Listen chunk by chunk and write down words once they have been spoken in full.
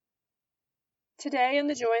Today in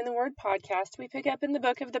the Joy in the Word podcast, we pick up in the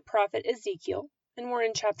book of the prophet Ezekiel, and we're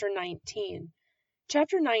in chapter 19.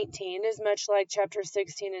 Chapter 19 is much like chapter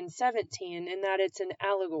 16 and 17 in that it's an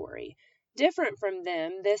allegory. Different from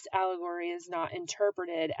them, this allegory is not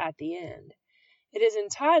interpreted at the end. It is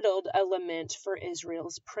entitled A Lament for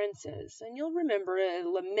Israel's Princes, and you'll remember a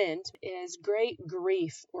lament is great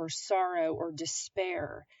grief or sorrow or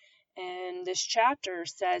despair. And this chapter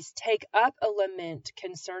says, take up a lament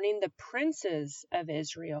concerning the princes of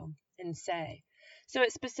Israel and say. So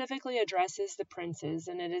it specifically addresses the princes,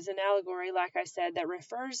 and it is an allegory, like I said, that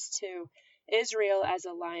refers to Israel as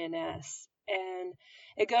a lioness. And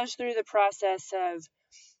it goes through the process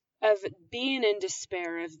of being in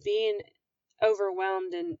despair, of being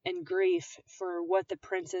overwhelmed in grief for what the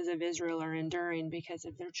princes of Israel are enduring because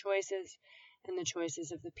of their choices and the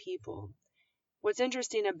choices of the people. What's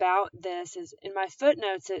interesting about this is in my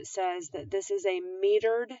footnotes it says that this is a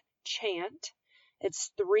metered chant. It's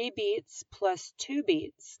 3 beats plus 2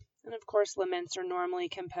 beats. And of course, laments are normally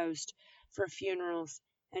composed for funerals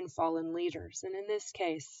and fallen leaders. And in this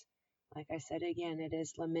case, like I said again, it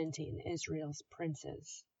is lamenting Israel's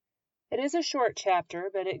princes. It is a short chapter,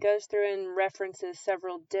 but it goes through and references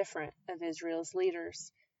several different of Israel's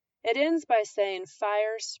leaders. It ends by saying,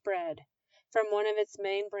 fire spread from one of its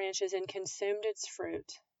main branches and consumed its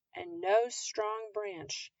fruit, and no strong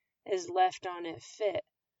branch is left on it fit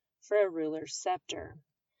for a ruler's scepter.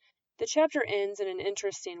 The chapter ends in an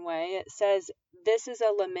interesting way. It says, this is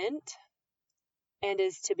a lament and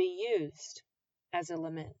is to be used as a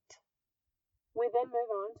lament. We then move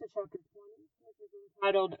on to chapter 20, which is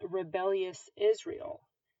entitled Rebellious Israel.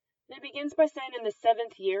 And it begins by saying, in the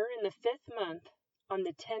 7th year, in the 5th month, on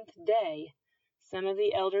the 10th day, some of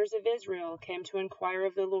the elders of Israel came to inquire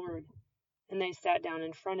of the Lord, and they sat down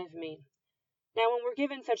in front of me. Now, when we're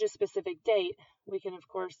given such a specific date, we can, of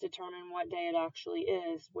course, determine what day it actually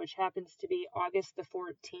is, which happens to be August the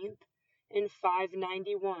 14th in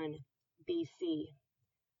 591 BC.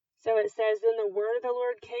 So it says, Then the word of the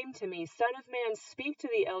Lord came to me, Son of man, speak to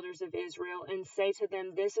the elders of Israel, and say to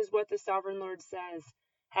them, This is what the sovereign Lord says.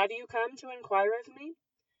 Have you come to inquire of me?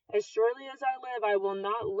 As surely as I live, I will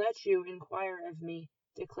not let you inquire of me,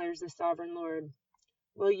 declares the sovereign Lord.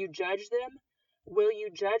 Will you judge them? Will you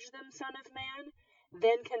judge them, Son of man?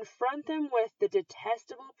 Then confront them with the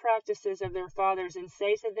detestable practices of their fathers, and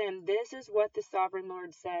say to them, This is what the sovereign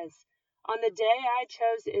Lord says. On the day I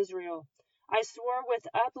chose Israel, I swore with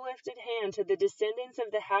uplifted hand to the descendants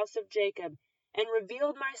of the house of Jacob, and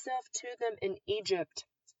revealed myself to them in Egypt.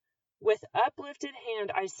 With uplifted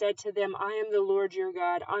hand I said to them, I am the Lord your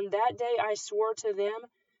God. On that day I swore to them,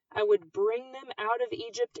 I would bring them out of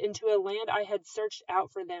Egypt into a land I had searched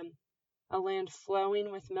out for them, a land flowing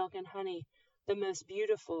with milk and honey, the most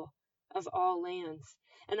beautiful of all lands.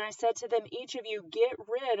 And I said to them, each of you, get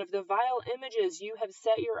rid of the vile images you have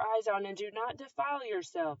set your eyes on, and do not defile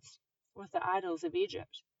yourselves with the idols of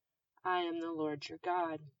Egypt. I am the Lord your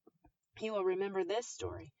God. You will remember this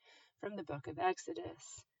story from the book of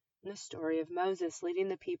Exodus. The story of Moses leading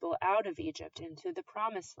the people out of Egypt into the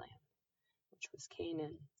promised land, which was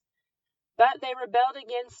Canaan. But they rebelled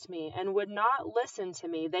against me and would not listen to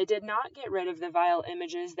me. They did not get rid of the vile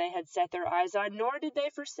images they had set their eyes on, nor did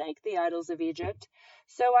they forsake the idols of Egypt.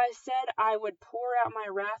 So I said I would pour out my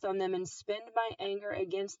wrath on them and spend my anger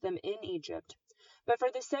against them in Egypt. But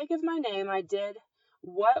for the sake of my name I did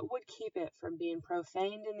what would keep it from being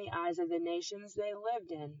profaned in the eyes of the nations they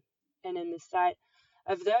lived in, and in the sight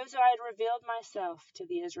of those I had revealed myself to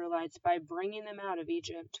the Israelites by bringing them out of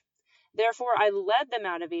Egypt. Therefore I led them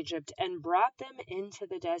out of Egypt and brought them into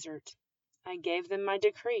the desert. I gave them my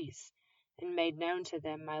decrees and made known to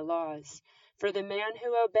them my laws, for the man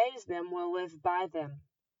who obeys them will live by them.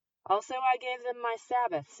 Also I gave them my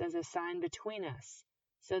Sabbaths as a sign between us,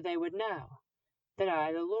 so they would know that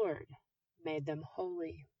I, the Lord, made them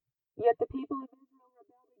holy. Yet the people of Israel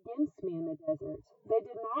rebelled against me in the desert. They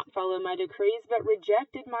did not follow my decrees, but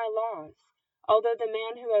rejected my laws. Although the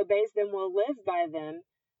man who obeys them will live by them,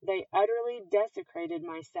 they utterly desecrated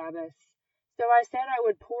my Sabbaths. So I said I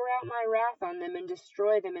would pour out my wrath on them and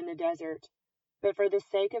destroy them in the desert. But for the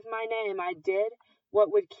sake of my name I did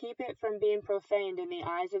what would keep it from being profaned in the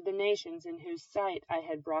eyes of the nations in whose sight I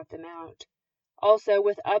had brought them out. Also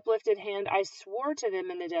with uplifted hand I swore to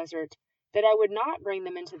them in the desert that I would not bring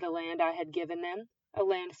them into the land I had given them, a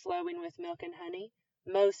land flowing with milk and honey,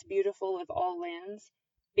 most beautiful of all lands,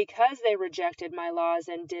 because they rejected my laws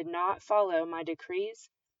and did not follow my decrees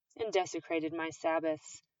and desecrated my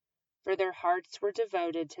Sabbaths, for their hearts were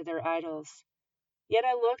devoted to their idols. Yet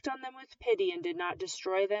I looked on them with pity and did not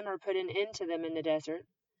destroy them or put an end to them in the desert.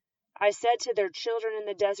 I said to their children in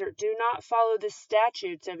the desert, do not follow the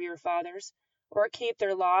statutes of your fathers, or keep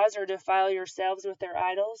their laws, or defile yourselves with their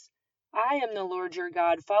idols. I am the Lord your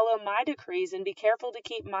God. Follow my decrees, and be careful to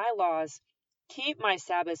keep my laws. Keep my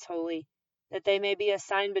Sabbaths holy, that they may be a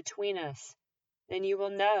sign between us. Then you will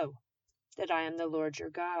know that I am the Lord your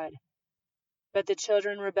God. But the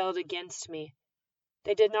children rebelled against me.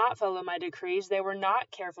 They did not follow my decrees. They were not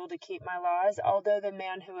careful to keep my laws, although the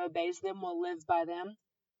man who obeys them will live by them.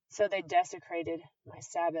 So they desecrated my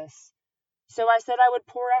Sabbaths. So I said I would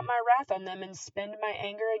pour out my wrath on them and spend my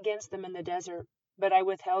anger against them in the desert. But I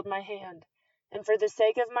withheld my hand. And for the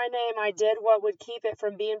sake of my name I did what would keep it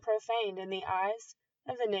from being profaned in the eyes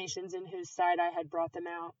of the nations in whose sight I had brought them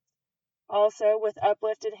out. Also, with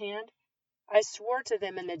uplifted hand, I swore to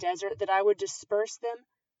them in the desert that I would disperse them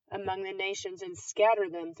among the nations and scatter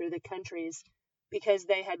them through the countries, because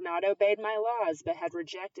they had not obeyed my laws, but had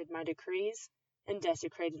rejected my decrees and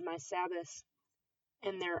desecrated my Sabbaths.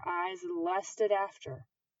 And their eyes lusted after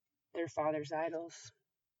their fathers' idols.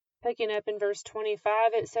 Picking up in verse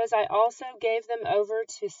 25, it says, I also gave them over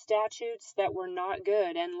to statutes that were not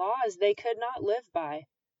good, and laws they could not live by.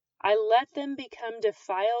 I let them become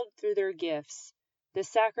defiled through their gifts, the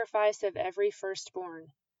sacrifice of every firstborn,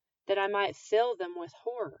 that I might fill them with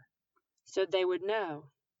horror, so they would know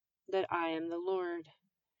that I am the Lord.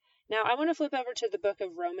 Now I want to flip over to the book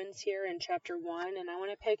of Romans here in chapter 1, and I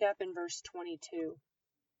want to pick up in verse 22.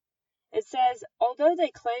 It says, although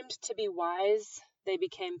they claimed to be wise, they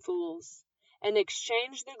became fools, and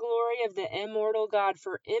exchanged the glory of the immortal God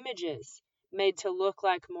for images made to look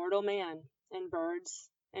like mortal man, and birds,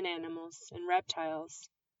 and animals, and reptiles.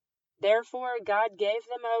 Therefore God gave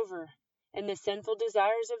them over, in the sinful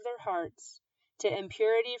desires of their hearts, to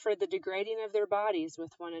impurity for the degrading of their bodies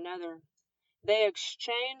with one another. They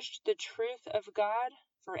exchanged the truth of God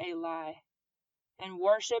for a lie, and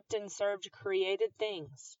worshipped and served created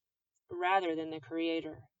things rather than the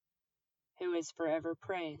Creator, who is forever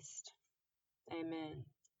praised. Amen.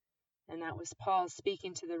 And that was Paul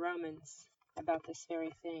speaking to the Romans about this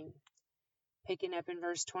very thing. Picking up in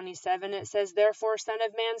verse 27, it says, therefore, Son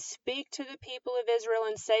of Man, speak to the people of Israel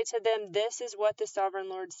and say to them, this is what the sovereign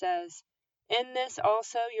Lord says. In this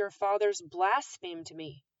also your fathers blasphemed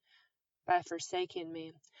me by forsaking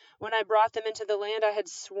me. When I brought them into the land I had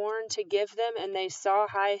sworn to give them, and they saw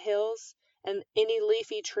high hills and any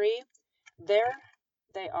leafy tree, there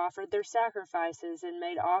they offered their sacrifices and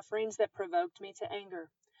made offerings that provoked me to anger,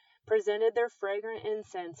 presented their fragrant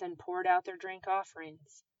incense and poured out their drink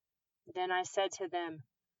offerings. Then I said to them,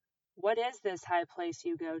 what is this high place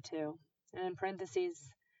you go to? And in parentheses,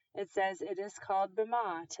 it says it is called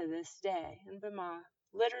Bema to this day. And Bema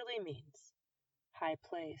literally means high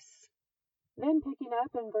place. Then picking up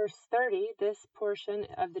in verse 30, this portion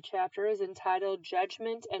of the chapter is entitled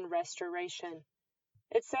Judgment and Restoration.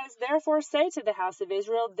 It says, therefore say to the house of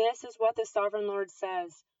Israel, this is what the sovereign Lord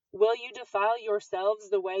says. Will you defile yourselves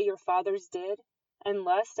the way your fathers did, and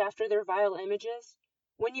lust after their vile images?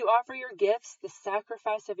 When you offer your gifts, the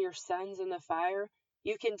sacrifice of your sons in the fire,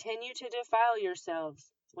 you continue to defile yourselves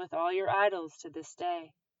with all your idols to this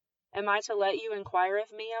day. Am I to let you inquire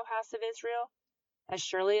of me, O house of Israel? As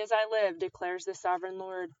surely as I live, declares the sovereign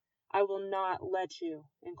Lord, I will not let you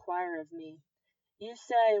inquire of me. You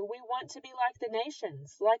say, we want to be like the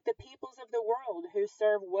nations, like the peoples of the world who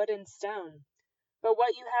serve wood and stone. But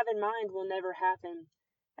what you have in mind will never happen.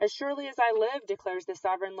 As surely as I live, declares the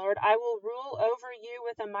sovereign Lord, I will rule over you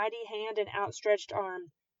with a mighty hand and outstretched arm,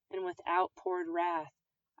 and with outpoured wrath.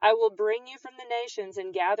 I will bring you from the nations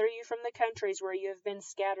and gather you from the countries where you have been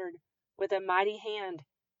scattered, with a mighty hand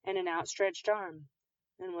and an outstretched arm,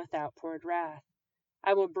 and with outpoured wrath.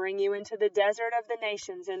 I will bring you into the desert of the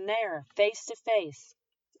nations, and there, face to face,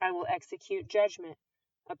 I will execute judgment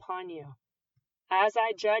upon you. As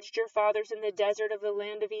I judged your fathers in the desert of the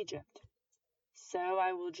land of Egypt, so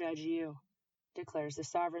I will judge you, declares the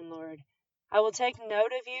sovereign Lord. I will take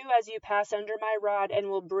note of you as you pass under my rod, and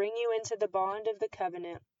will bring you into the bond of the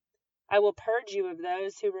covenant. I will purge you of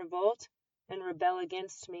those who revolt and rebel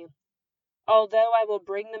against me. Although I will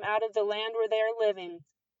bring them out of the land where they are living,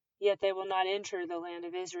 yet they will not enter the land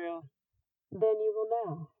of Israel. Then you will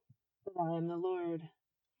know that I am the Lord.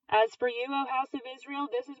 As for you, O house of Israel,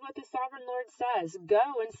 this is what the sovereign Lord says. Go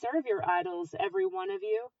and serve your idols, every one of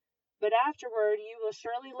you. But afterward you will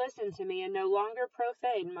surely listen to me and no longer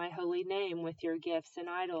profane my holy name with your gifts and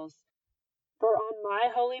idols. For on my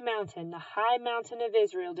holy mountain, the high mountain of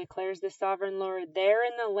Israel, declares the sovereign Lord, there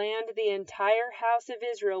in the land the entire house of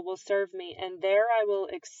Israel will serve me, and there I will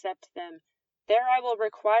accept them. There I will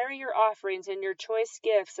require your offerings and your choice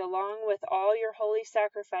gifts, along with all your holy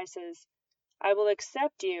sacrifices. I will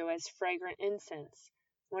accept you as fragrant incense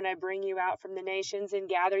when I bring you out from the nations and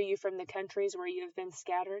gather you from the countries where you have been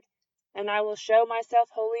scattered. And I will show myself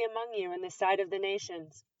holy among you in the sight of the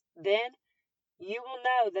nations. Then you will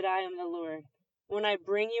know that I am the Lord, when I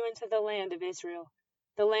bring you into the land of Israel,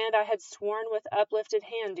 the land I had sworn with uplifted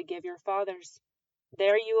hand to give your fathers.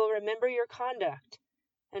 There you will remember your conduct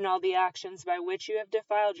and all the actions by which you have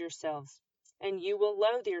defiled yourselves, and you will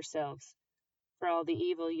loathe yourselves for all the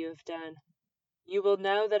evil you have done. You will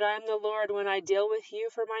know that I am the Lord when I deal with you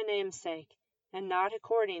for my name's sake, and not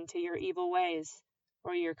according to your evil ways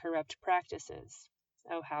or your corrupt practices,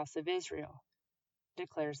 O house of Israel,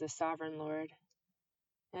 declares the sovereign Lord.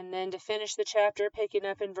 And then to finish the chapter, picking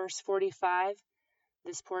up in verse 45,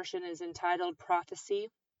 this portion is entitled Prophecy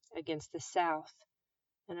Against the South.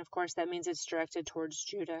 And of course that means it's directed towards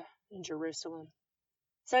Judah and Jerusalem.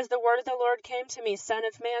 It says, the word of the Lord came to me, Son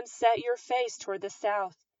of man, set your face toward the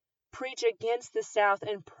south. Preach against the south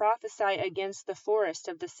and prophesy against the forest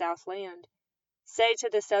of the southland. Say to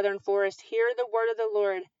the southern forest, hear the word of the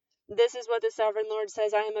Lord. This is what the sovereign Lord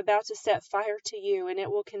says, I am about to set fire to you, and it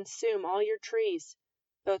will consume all your trees,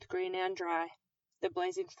 both green and dry. The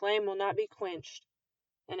blazing flame will not be quenched,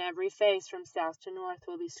 and every face from south to north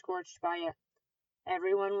will be scorched by it.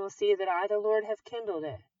 Everyone will see that I, the Lord, have kindled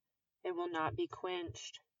it. It will not be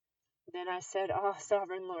quenched. Then I said,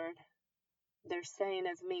 sovereign Lord, they're saying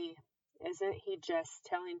of me, isn't he just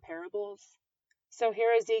telling parables? So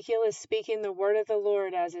here Ezekiel is speaking the word of the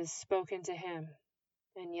Lord as is spoken to him,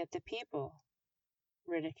 and yet the people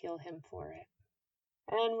ridicule him for it.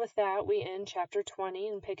 And with that, we end chapter 20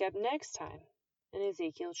 and pick up next time in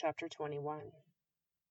Ezekiel chapter 21.